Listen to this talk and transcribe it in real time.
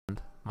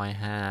my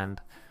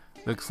hand.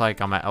 Looks like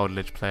I'm an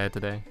Eldlich player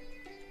today.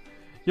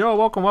 Yo,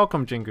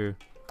 welcome, Jingu.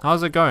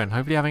 How's it going?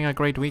 Hopefully having a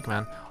great week,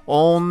 man.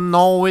 Oh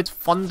no, it's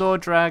Thunder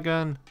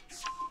Dragon.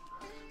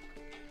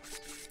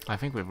 I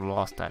think we've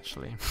lost,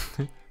 actually.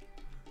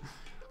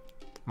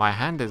 My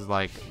hand is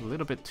like a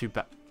little bit too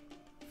bad.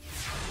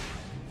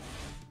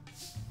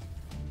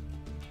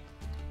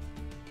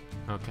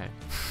 Okay.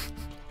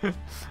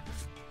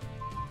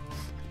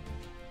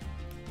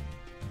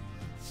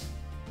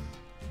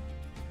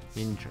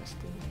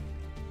 Interesting.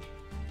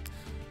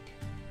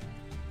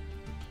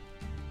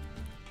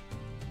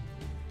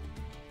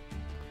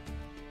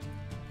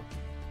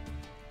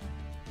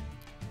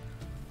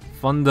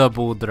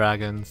 Thunderball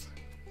Dragons.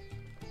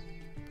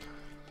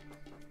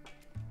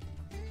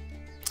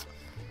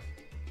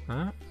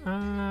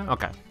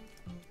 Okay.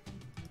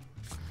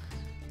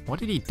 What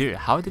did he do?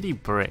 How did he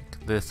break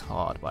this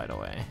hard, by the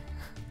way?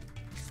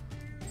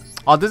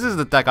 Oh, this is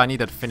the deck I need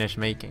to finish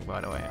making,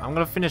 by the way. I'm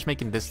gonna finish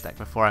making this deck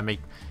before I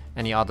make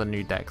any other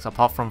new decks,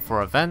 apart from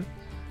for event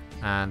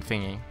and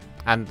thingy.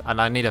 And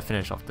I need to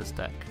finish off this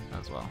deck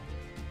as well.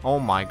 Oh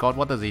my god,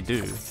 what does he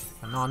do?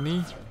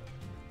 Nani?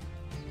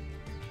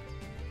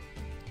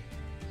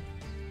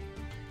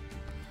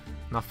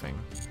 Nothing.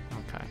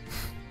 Okay.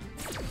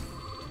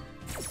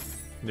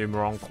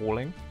 Numeron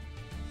calling.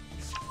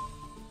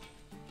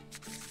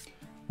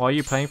 What are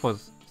you playing for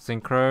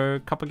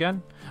Synchro Cup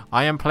again?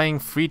 I am playing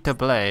free to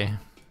play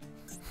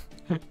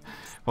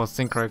for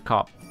Synchro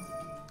Cup.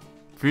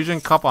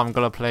 Fusion Cup I'm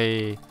gonna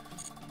play.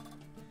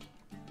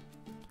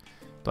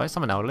 Do I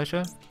summon Eldlich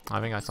here? I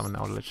think I summon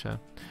Eldlich here.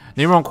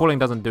 Numeron calling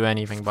doesn't do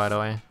anything, by the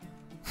way.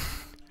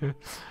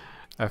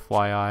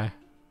 FYI.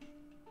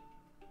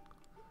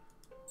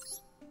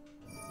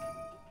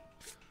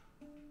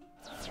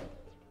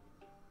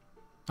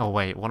 Oh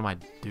wait, what am I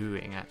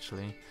doing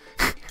actually?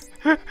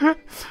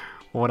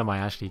 What am I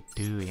actually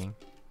doing?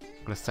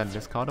 I'm gonna send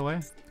this card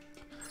away.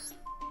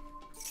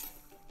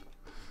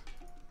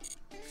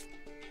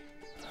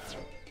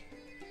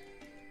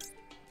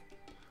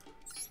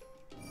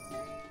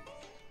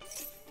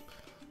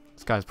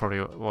 This guy's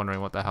probably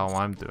wondering what the hell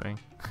I'm doing.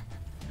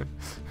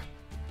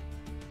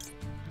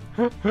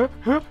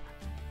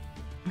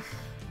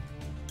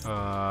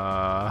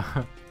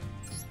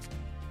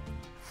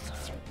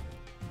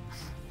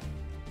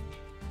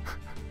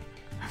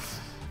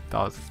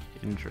 That was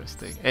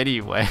interesting.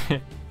 Anyway.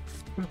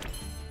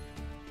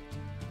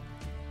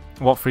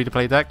 What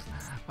free-to-play deck?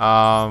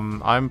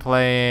 I'm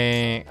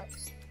playing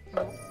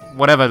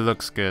whatever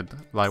looks good.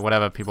 Like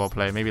whatever people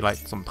play. Maybe like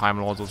some Time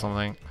Lords or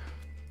something.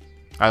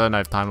 I don't know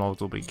if Time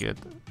Lords will be good.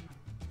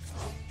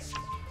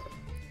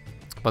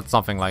 But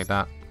something like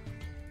that.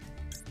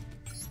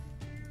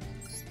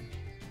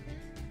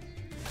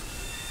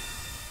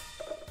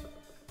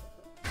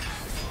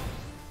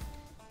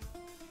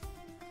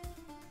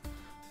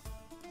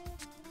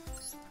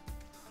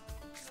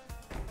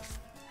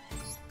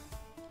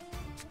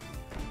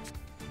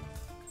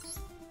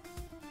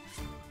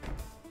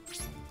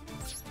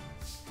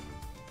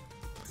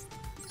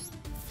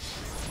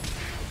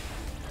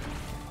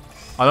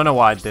 I don't know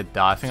why I did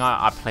that. I think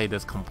I played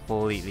this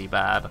completely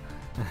bad.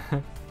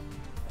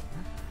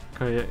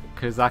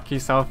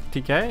 Kozaki self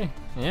TK?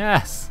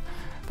 Yes!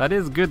 That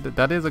is good.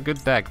 That is a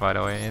good deck, by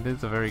the way. It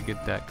is a very good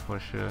deck for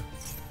sure.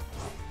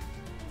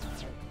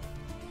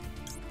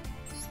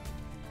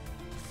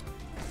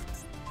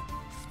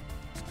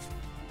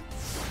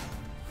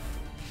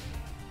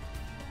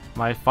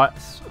 My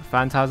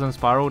Phantasm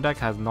Spiral deck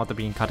has not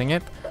been cutting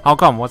it. How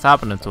come? What's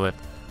happening to it?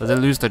 Does it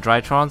lose the Dry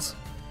Trance?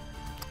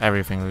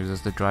 Everything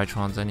loses the Dry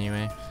Trance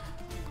anyway.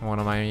 What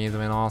am I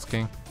even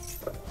asking?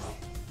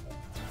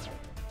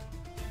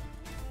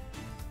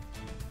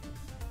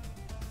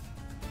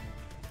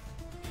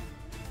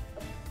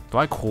 Do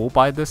I call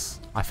by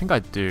this? I think I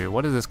do.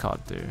 What does this card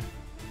do?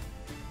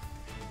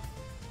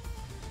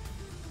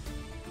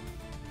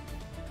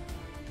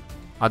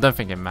 I don't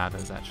think it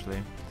matters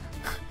actually.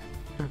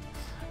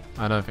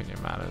 I don't think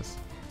it matters.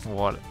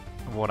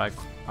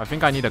 I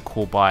think I need a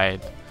call by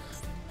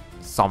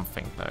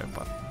something though,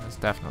 but it's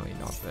definitely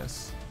not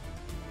this.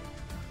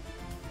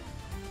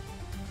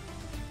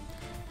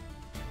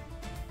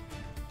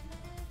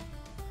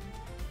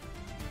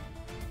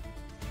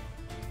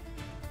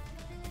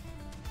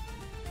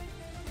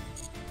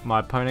 My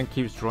opponent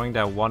keeps drawing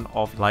their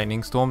one-off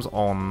lightning storms.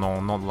 Oh no,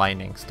 not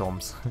lightning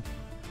storms.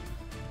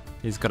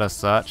 He's gotta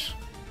search.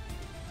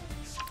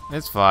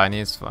 It's fine,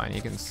 he's fine. He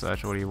can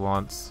search what he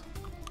wants.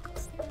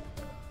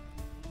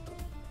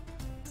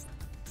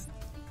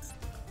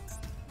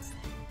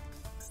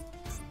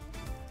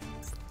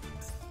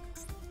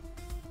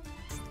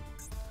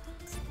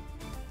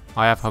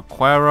 I have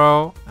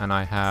Haquero, and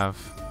I have...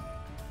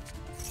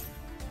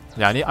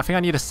 Yeah, I think I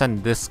need to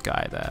send this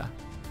guy there.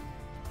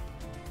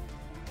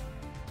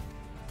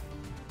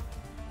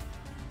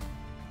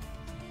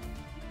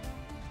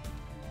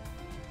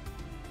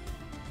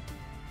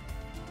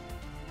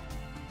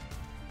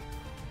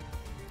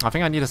 I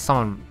think I need to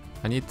summon...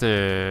 I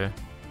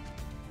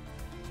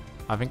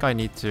think I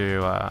need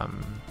to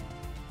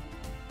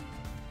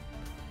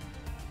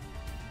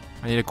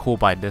I need a cool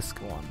by this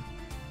one.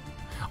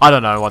 I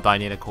don't know what I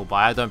need a cool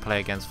by. I don't play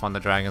against Thunder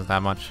Dragons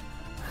that much.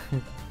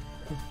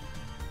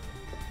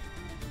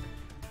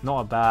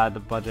 Not a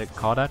bad budget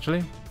card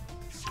actually.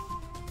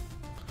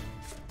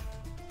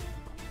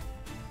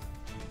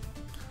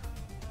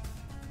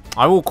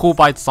 I will cool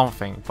bite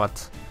something,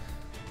 but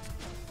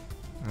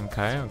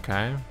okay,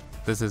 okay.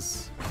 This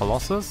is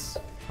Colossus.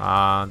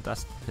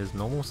 That's his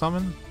normal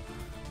summon.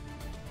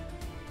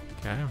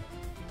 Okay.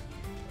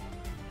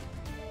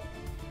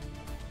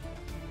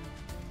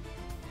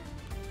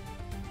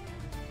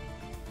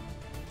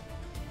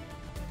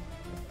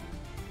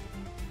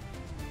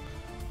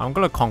 I'm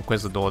gonna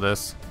Conquistador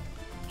this.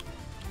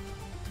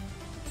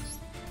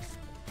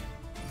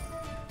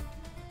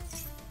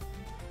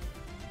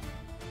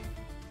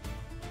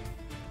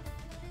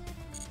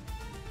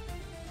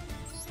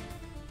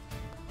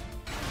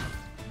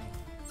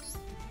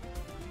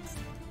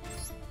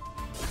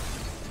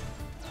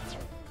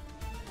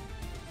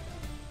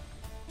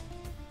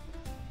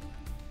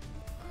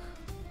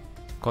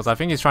 Because I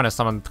think he's trying to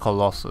summon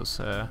Colossus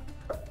here.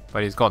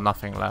 But he's got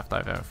nothing left,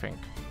 I don't think.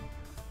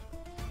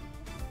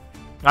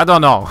 I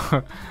don't know.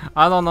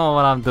 I don't know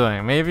what I'm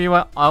doing. Maybe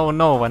I will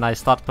know when I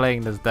start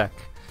playing this deck.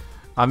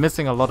 I'm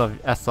missing a lot of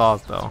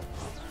SRs though.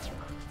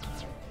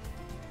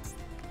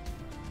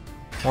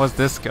 What's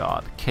this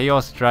card?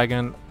 Chaos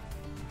Dragon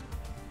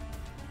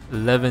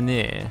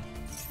Leveneer.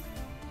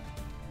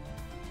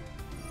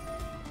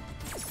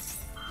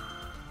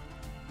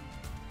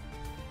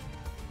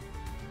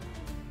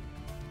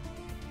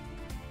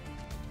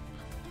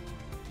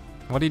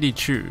 What did he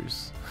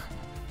choose?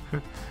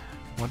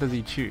 What does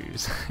he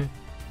choose?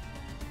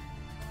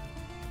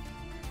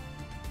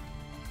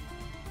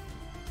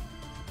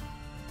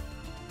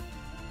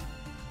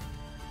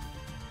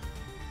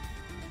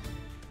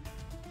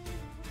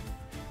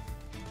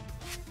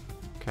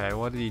 Okay,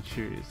 what did he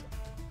choose?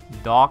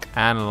 Dark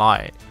and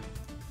light.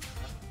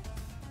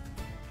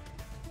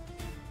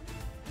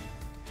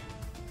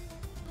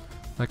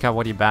 Look at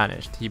what he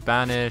banished. He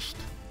banished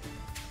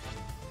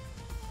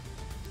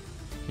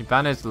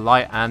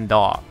light and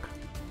dark.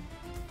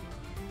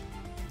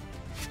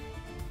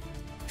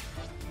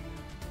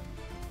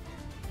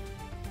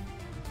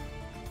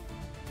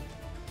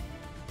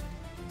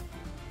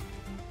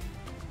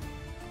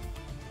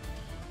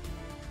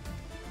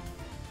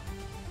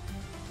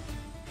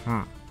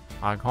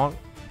 I can't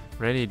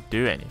really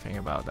do anything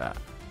about that.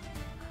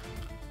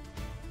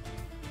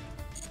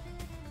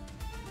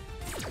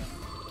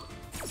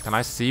 Can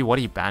I see what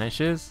he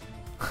banishes?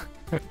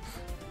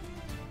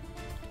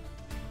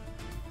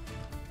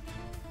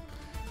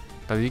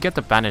 Does he get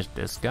to banish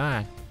this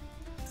guy?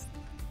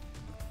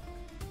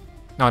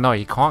 No,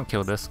 he can't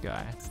kill this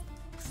guy.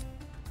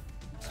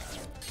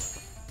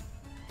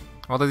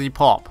 What does he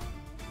pop?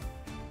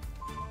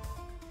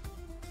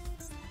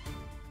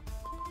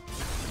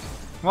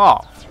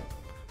 Wow.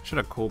 Should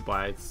have cool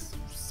by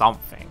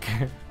something.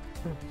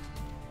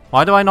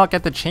 Why do I not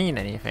get to chain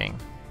anything?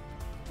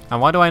 And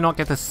why do I not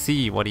get to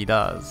see what he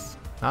does?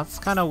 That's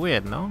kind of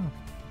weird, no?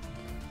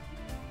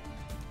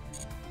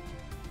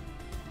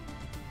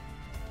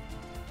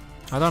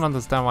 I don't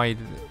understand why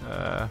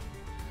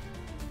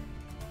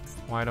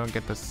I don't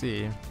get to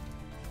see.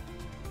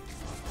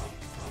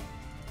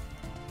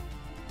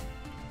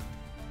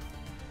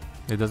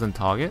 It doesn't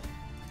target?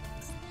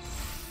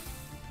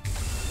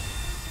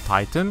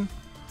 Titan?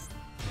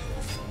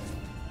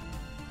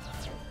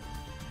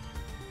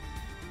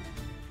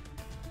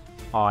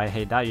 Oh, I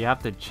hate that. You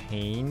have to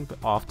chain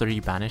after he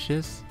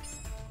banishes.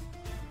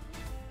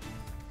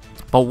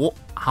 But what?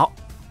 How?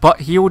 But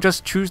he will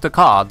just choose the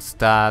cards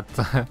that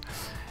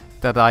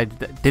that I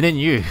didn't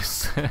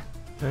use.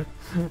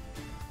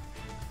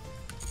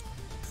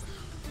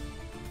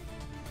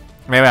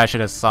 Maybe I should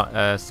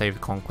have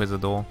saved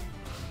Conquistador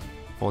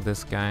for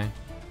this guy.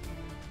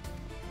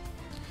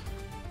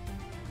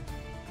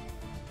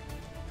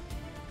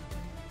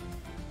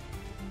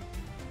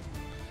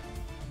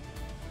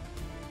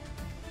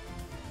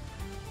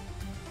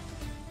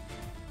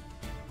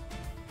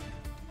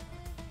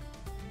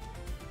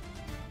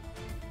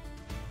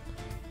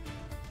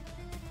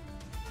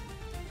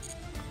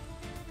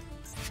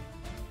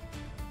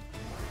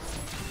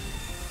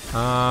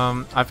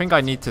 I think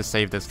I need to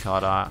save this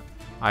card.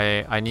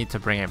 I need to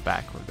bring it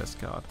back with this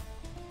card.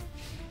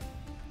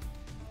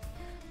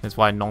 That's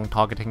why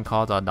non-targeting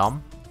cards are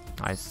dumb.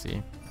 I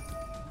see.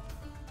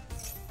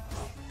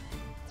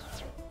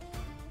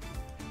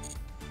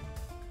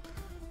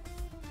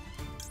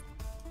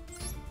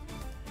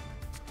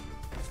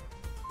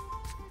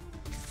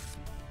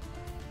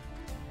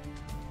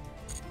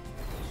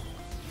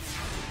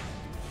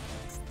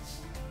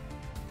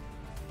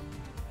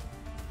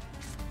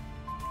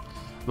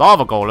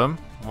 Lava Golem?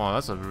 Well,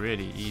 that's a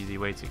really easy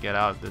way to get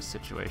out of this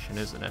situation,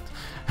 isn't it?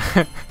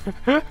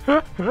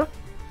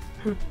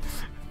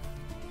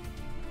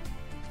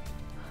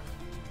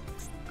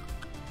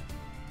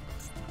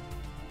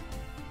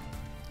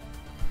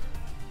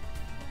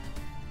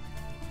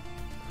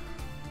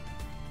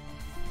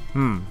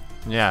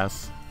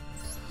 Yes.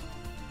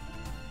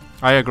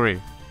 I agree.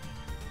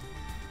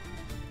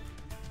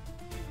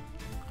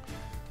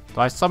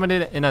 Do I summon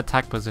it in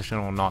attack position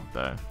or not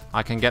though?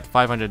 I can get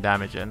 500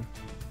 damage in.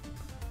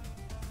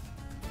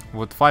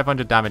 Would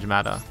 500 damage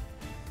matter?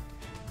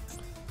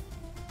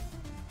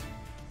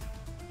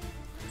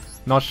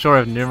 Not sure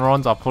if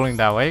Numerons are pulling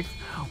their weight.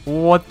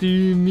 What do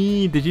you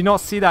mean? Did you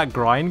not see that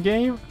grind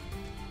game?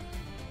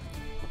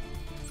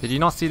 Did you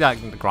not see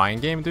that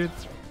grind game, dude?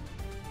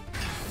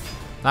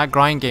 That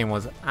grind game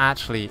was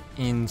actually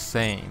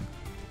insane.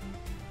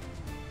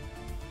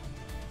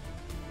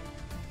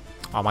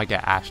 I might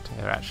get ashed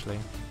here actually.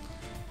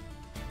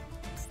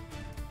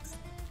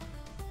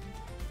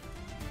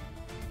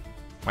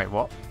 Wait,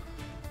 what?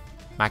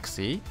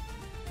 Maxi?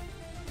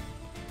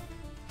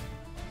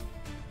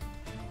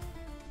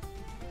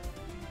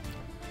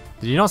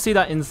 Did you not see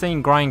that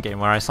insane grind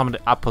game where I summoned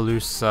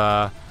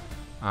Appaloosa,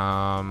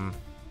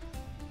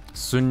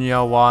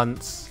 Sunya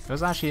once? It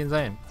was actually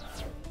insane.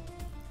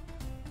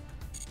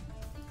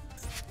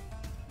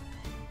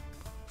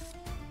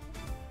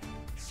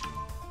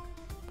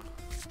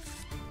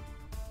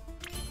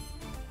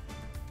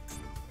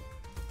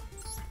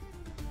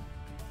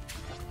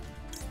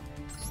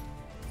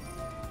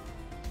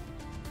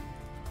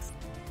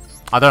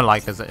 I don't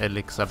like this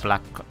Elixir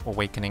Black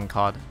Awakening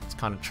card. It's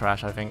kind of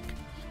trash, I think.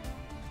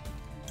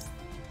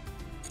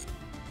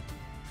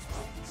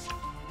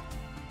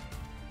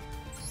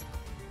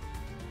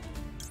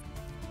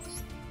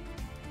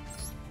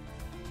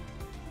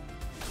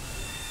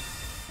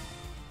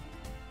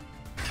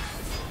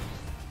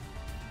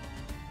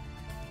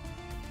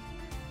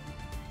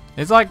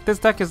 It's like, this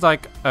deck is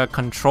like a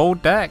control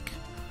deck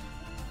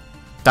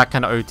that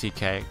can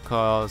OTK,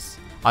 cause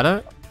I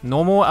don't,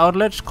 normal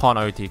Eldlich can't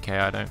OTK,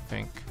 I don't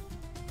think.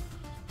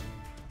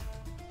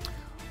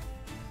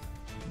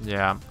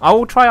 Yeah, I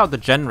will try out the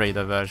Gen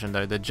Raider version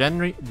though, the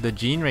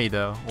Gene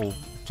Raider, or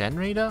Gen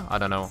Raider? I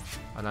don't know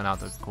how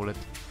to call it.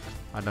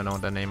 I don't know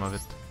the name of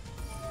it.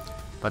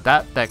 But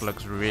that deck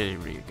looks really,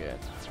 really good.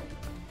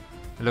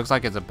 It looks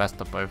like it's a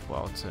best of both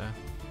worlds here.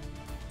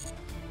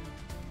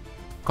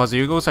 Because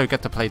you also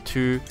get to play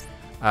 2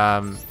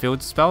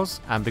 field spells,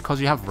 and because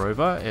you have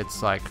Rover,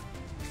 it's like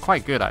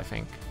quite good, I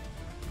think.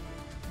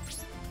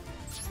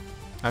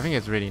 I think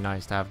it's really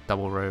nice to have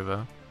double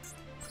Rover.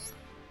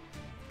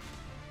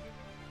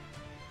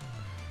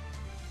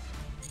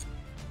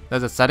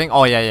 There's a setting?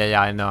 Oh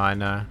yeah, I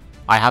know.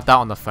 I have that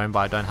on the phone, but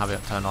I don't have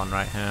it turned on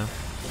right here.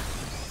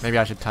 Maybe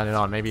I should turn it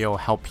on. Maybe it'll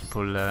help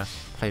people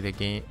play the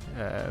game,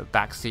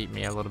 backseat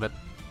me a little bit.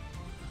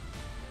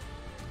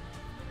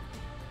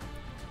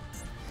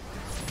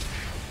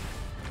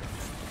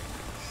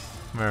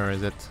 Where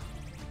is it?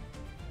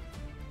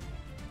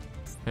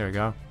 Here we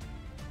go.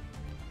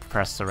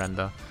 Press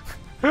surrender.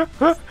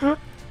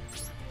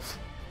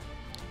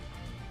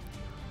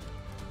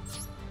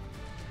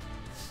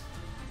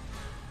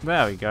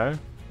 There we go.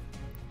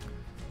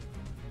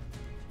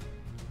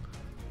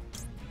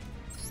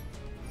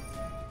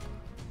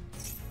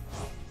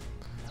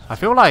 I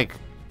feel like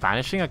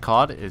banishing a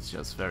card is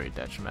just very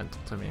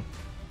detrimental to me.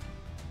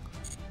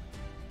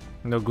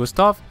 No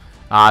Gustav?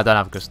 Ah, I don't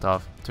have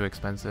Gustav. Too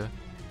expensive.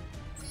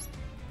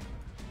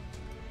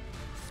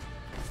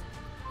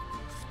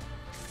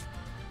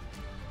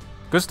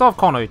 Gustav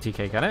can't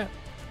OTK, can it?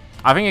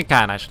 I think it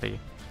can actually.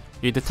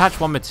 You detach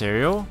one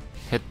material,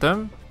 hit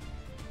them.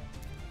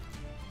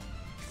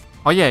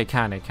 Oh yeah, it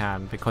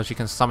can, because you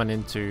can summon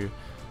into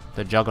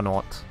the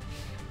Juggernaut.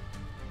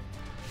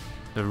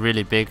 The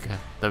really big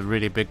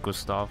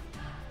Gustav.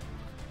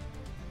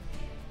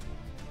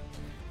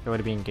 It would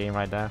have been game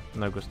right there.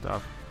 No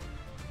Gustav.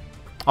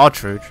 Oh,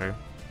 true.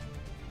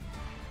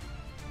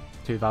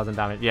 2000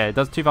 damage. Yeah, it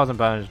does 2000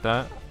 damage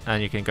there,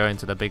 and you can go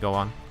into the bigger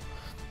one.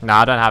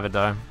 Nah, I don't have it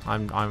though.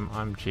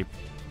 I'm cheap.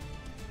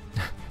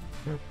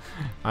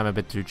 I'm a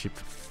bit too cheap.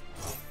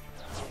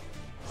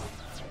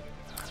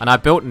 And I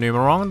built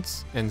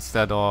Numerons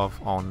instead of...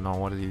 Oh no,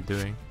 what is he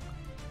doing?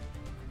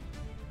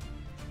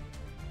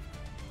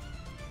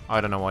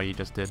 I don't know what he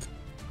just did.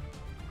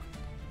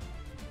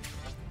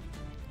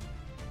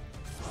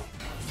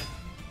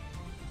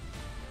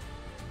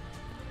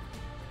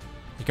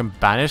 You can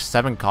banish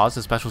 7 cards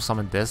to special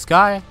summon this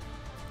guy?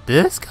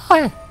 This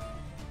guy?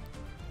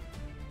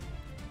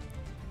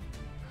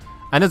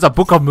 And it's a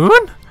Book of Moon?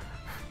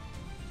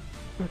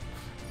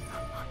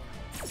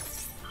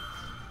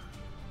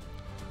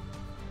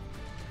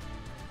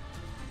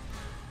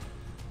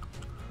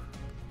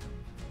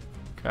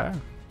 Okay.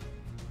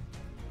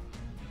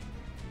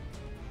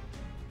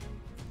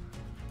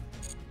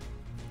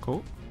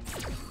 Cool.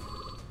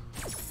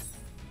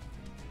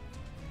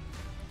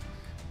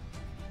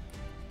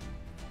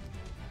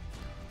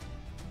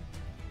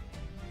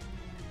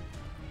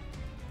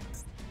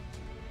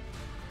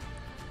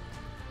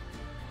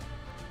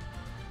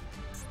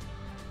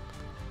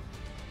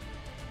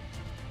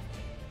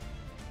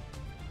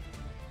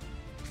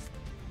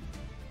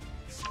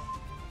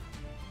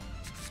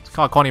 This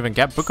card can't even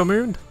get Book of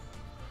Moon?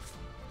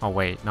 Oh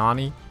wait,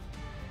 Nani?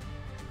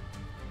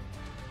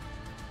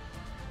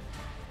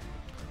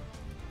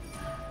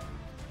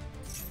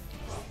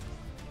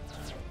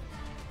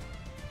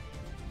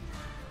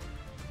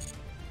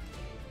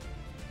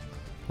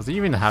 Does he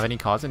even have any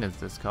cards in his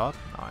discard?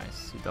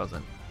 Nice, he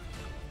doesn't.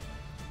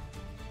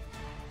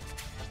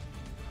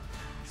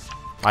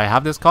 I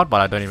have this card, but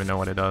I don't even know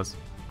what it does.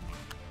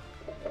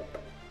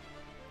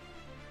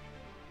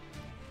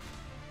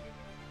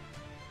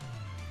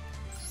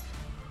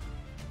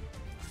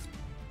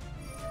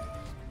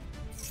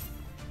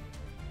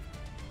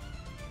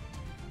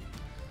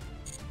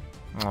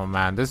 Oh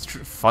man, this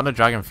Thunder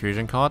Dragon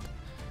Fusion card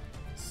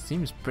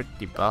seems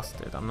pretty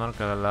busted, I'm not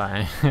gonna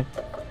lie.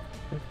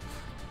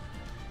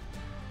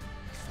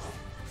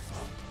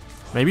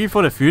 Maybe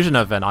for the Fusion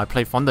event I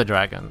play Thunder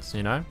Dragons,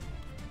 you know?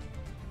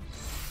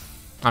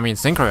 I mean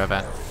Synchro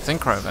event.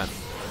 Synchro event.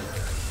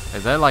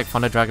 Is there like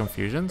Thunder Dragon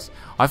Fusions?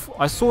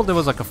 I saw there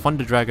was like a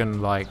Thunder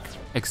Dragon like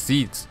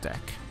Exceeds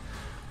deck.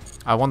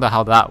 I wonder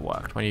how that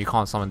worked when you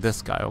can't summon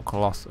this guy or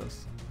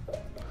Colossus.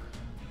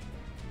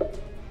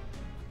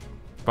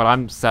 But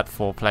I'm set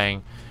for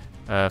playing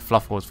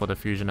Fluff Wars for the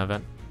Fusion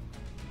event.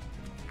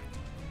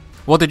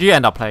 What did you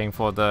end up playing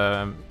for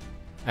the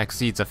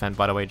Exceeds event,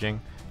 by the way,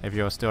 Jing? If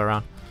you're still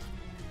around.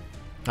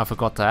 I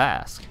forgot to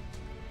ask.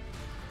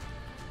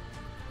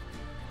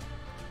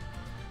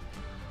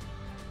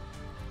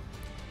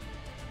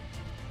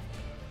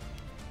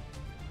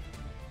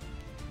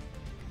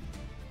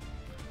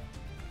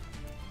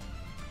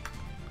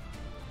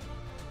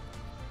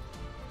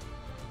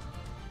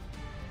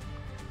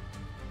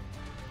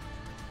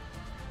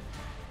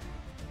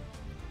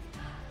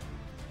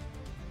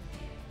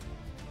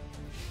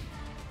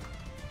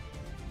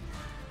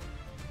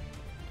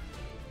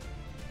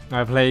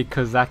 I play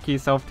Kozaki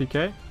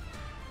Self-Decay.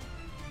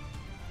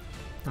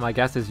 My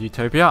guess is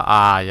Utopia.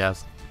 Ah,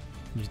 yes.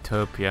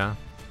 Utopia.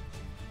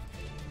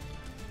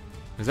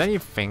 Is there any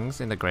things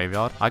in the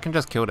graveyard? I can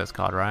just kill this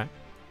card, right?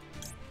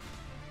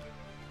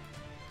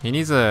 He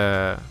needs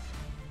a...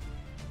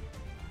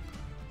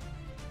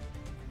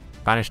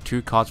 Banish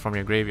 2 cards from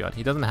your graveyard.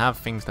 He doesn't have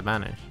things to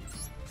banish.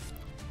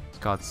 This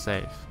card's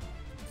safe.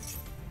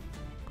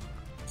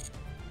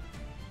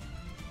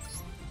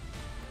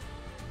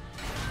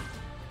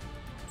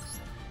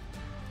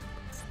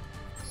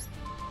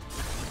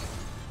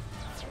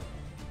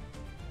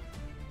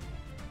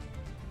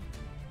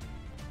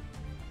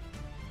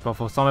 But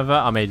for some of it,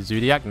 I made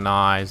Zodiac.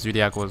 Nice.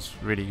 Zodiac was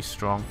really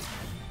strong,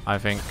 I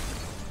think.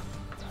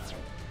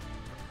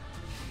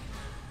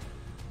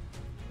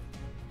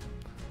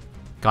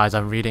 Guys,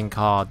 I'm reading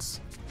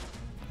cards.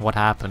 What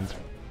happened?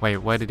 Wait,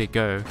 where did it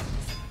go?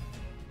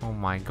 Oh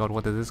my god,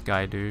 what did this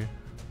guy do?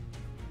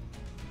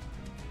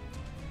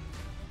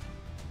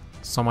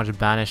 So much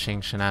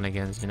banishing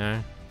shenanigans, you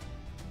know?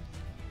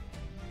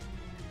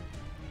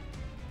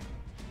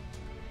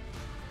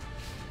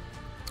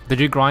 Did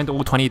you grind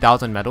all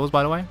 20,000 medals,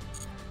 by the way?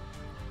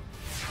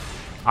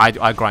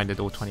 I grinded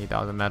all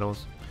 20,000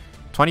 medals.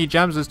 20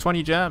 gems is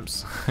 20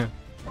 gems.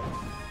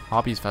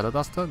 Harpy's Feather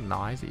Duster?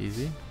 Nice,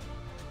 easy.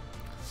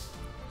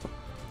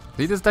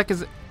 See, this deck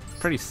is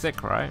pretty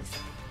sick, right?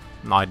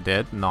 I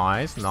did.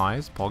 Nice,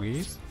 nice.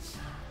 Poggies.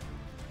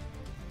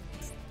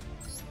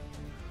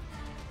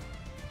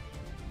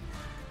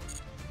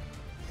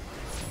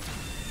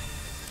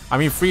 I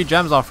mean, free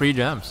gems are free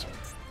gems.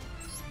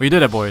 We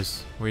did it,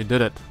 boys. We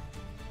did it.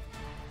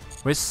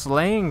 We're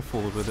slaying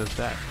fools with this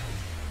deck.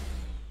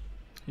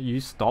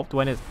 You stopped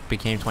when it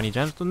became 20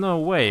 gems? No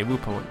way,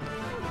 Woopo.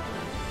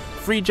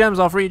 Free gems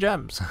are free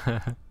gems.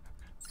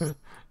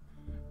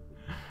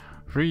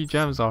 Free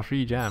gems are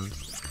free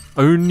gems.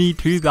 Only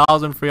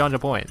 2,300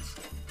 points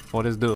for this duel.